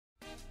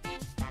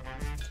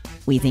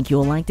We think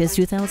you'll like this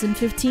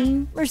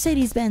 2015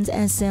 Mercedes-Benz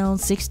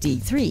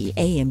SL63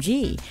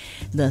 AMG.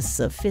 The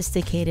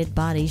sophisticated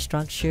body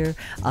structure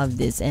of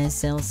this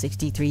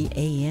SL63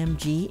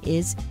 AMG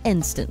is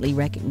instantly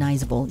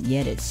recognizable,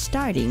 yet it's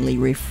startlingly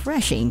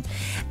refreshing.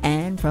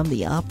 And from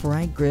the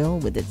upright grille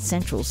with its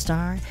central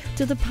star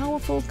to the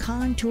powerful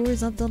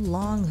contours of the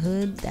long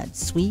hood that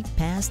sweep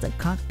past the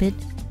cockpit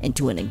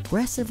into an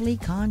aggressively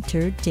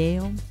contoured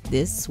tail,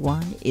 this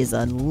one is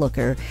a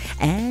looker,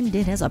 and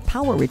it has a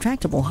power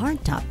retractable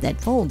hardtop that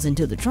folds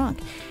into the trunk,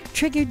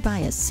 triggered by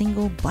a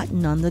single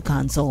button on the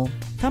console.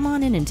 Come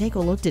on in and take a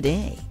look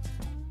today.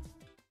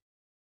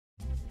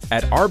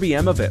 At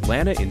RBM of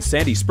Atlanta in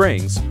Sandy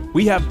Springs,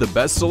 we have the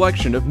best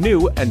selection of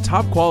new and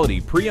top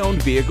quality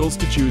pre-owned vehicles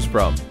to choose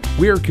from.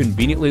 We are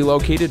conveniently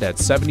located at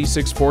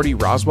 7640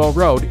 Roswell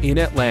Road in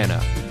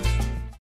Atlanta.